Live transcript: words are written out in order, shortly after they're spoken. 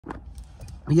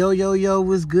Yo,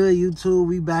 what's good, YouTube?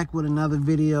 We back with another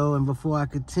video, and before I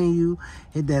continue,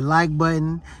 hit that like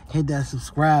button, hit that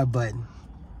subscribe button.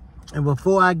 And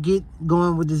before I get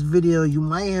going with this video, you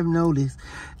might have noticed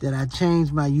that I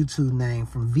changed my YouTube name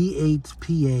from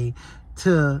VHPA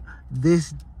to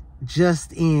this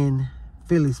Just In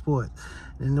Philly Sports.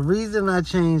 And the reason I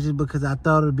changed it because I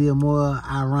thought it would be a more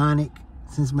ironic,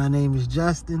 since my name is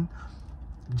Justin,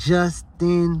 Just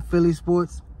In Philly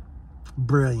Sports.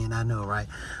 Brilliant, I know, right?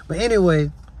 But anyway,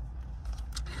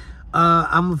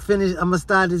 I'm gonna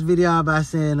start this video out by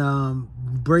saying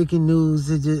breaking news.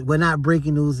 Well, not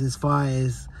breaking news as far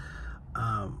as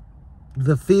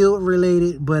the field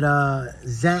related, but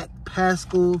Zack,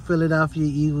 Pascal, Philadelphia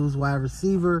Eagles wide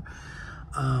receiver,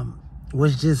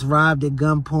 was just robbed at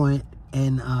gunpoint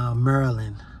in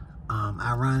Maryland.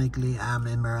 Ironically, I'm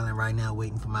in Maryland right now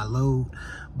waiting for my load,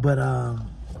 but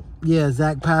yeah,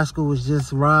 Zack Pascal was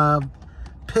just robbed,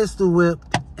 pistol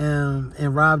whipped,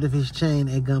 and robbed of his chain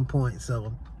at gunpoint.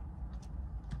 So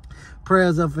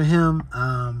prayers up for him.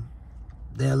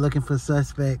 They're looking for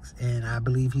suspects, and I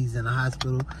believe he's in a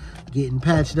hospital getting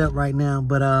patched up right now.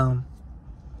 But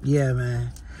yeah,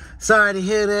 man, sorry to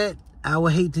hear that. I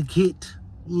would hate to get,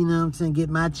 you know what I'm saying, get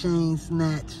my chain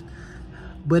snatched.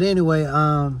 But anyway,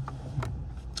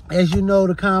 as you know,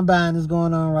 the combine is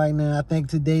going on right now. I think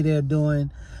today they're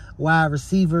doing wide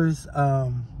receivers.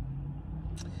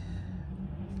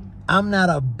 I'm not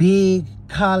a big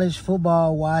college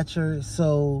football watcher,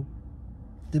 so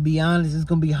to be honest, it's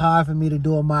going to be hard for me to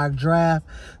do a mock draft.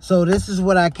 So this is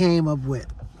what I came up with.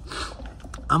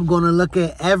 I'm going to look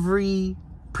at every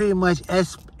pretty much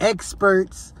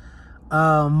experts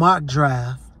mock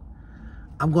draft.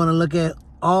 I'm going to look at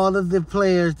all of the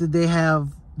players that they have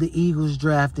the Eagles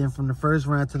drafting from the first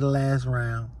round to the last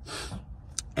round.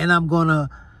 And I'm going to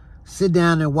sit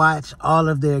down and watch all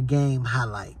of their game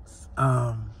highlights.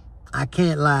 I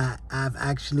can't lie. I've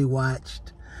actually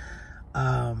watched,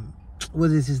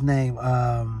 what is his name?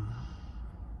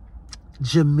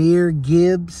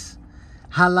 Gibbs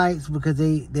highlights, because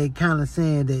they kind of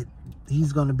saying that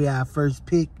he's going to be our first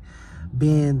pick,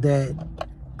 being that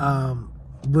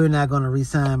we're not going to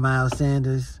re-sign Miles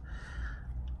Sanders.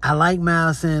 I like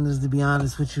Miles Sanders, to be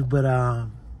honest with you, but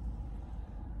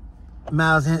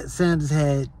Miles Sanders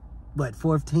had, what,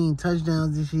 14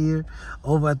 touchdowns this year,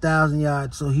 over 1,000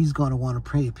 yards, so he's going to want a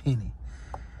pretty penny.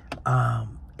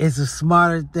 It's a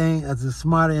smarter thing, it's a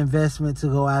smarter investment to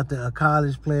go after a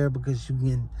college player, because you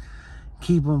can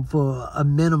keep him for a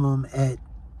minimum at,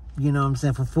 you know what I'm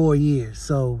saying, for 4 years.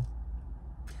 So,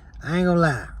 I ain't gonna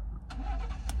lie.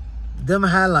 Them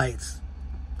highlights,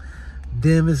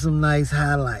 them is some nice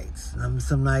highlights. I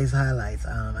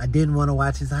didn't want to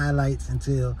watch his highlights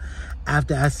until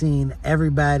after I seen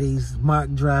everybody's mock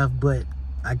draft, but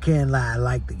I can't lie, I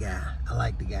like the guy.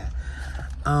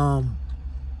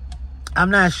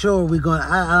 I'm not sure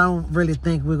I don't really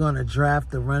think we're gonna draft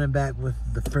the running back with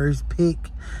the first pick,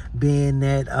 being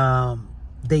that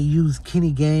they used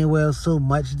Kenny Gainwell so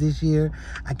much this year.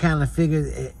 I kind of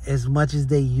figured as much as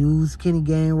they used Kenny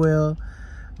Gainwell,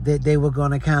 that they were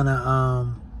going to kind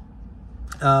of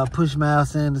push Miles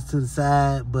Sanders to the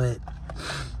side. But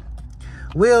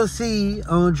we'll see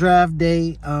on draft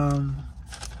day.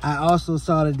 I also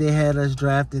saw that they had us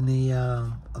drafting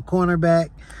a cornerback.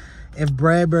 If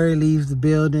Bradbury leaves the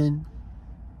building,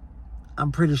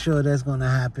 I'm pretty sure that's going to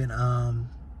happen.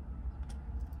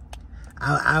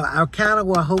 I kind of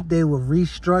will hope they will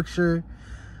restructure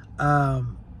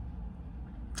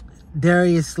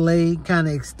Darius Slay, kind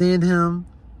of extend him,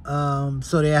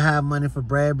 so they'll have money for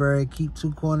Bradbury, keep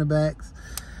 2 cornerbacks.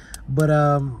 But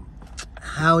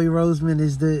Howie Roseman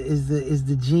is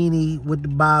the genie with the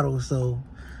bottle, so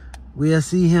we'll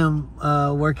see him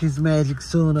work his magic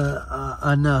sooner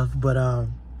enough. But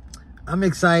I'm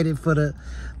excited for the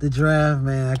draft,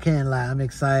 man. I can't lie. I'm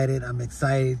excited. I'm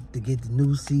excited to get the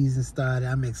new season started.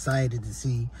 I'm excited to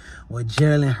see what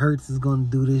Jalen Hurts is going to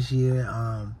do this year.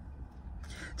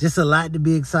 Just a lot to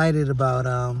be excited about.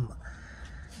 I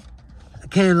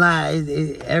can't lie.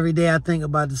 Every day I think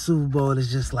about the Super Bowl,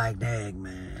 it's just like, dang,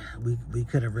 man. We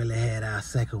could have really had our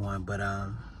second one, but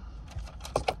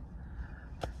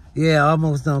yeah,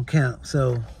 almost don't count.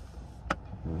 So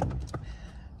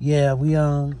yeah,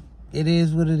 it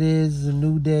is what it is. It's a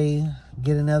new day.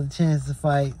 Get another chance to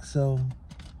fight. So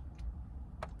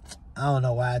I don't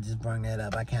know why I just brought that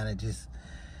up. I kind of just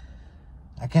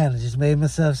made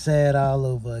myself sad all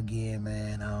over again,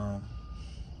 man.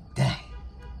 Dang.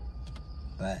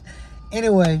 But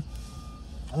anyway,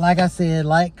 like I said,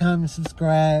 like, comment,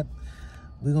 subscribe.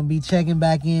 We're going to be checking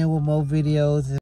back in with more videos.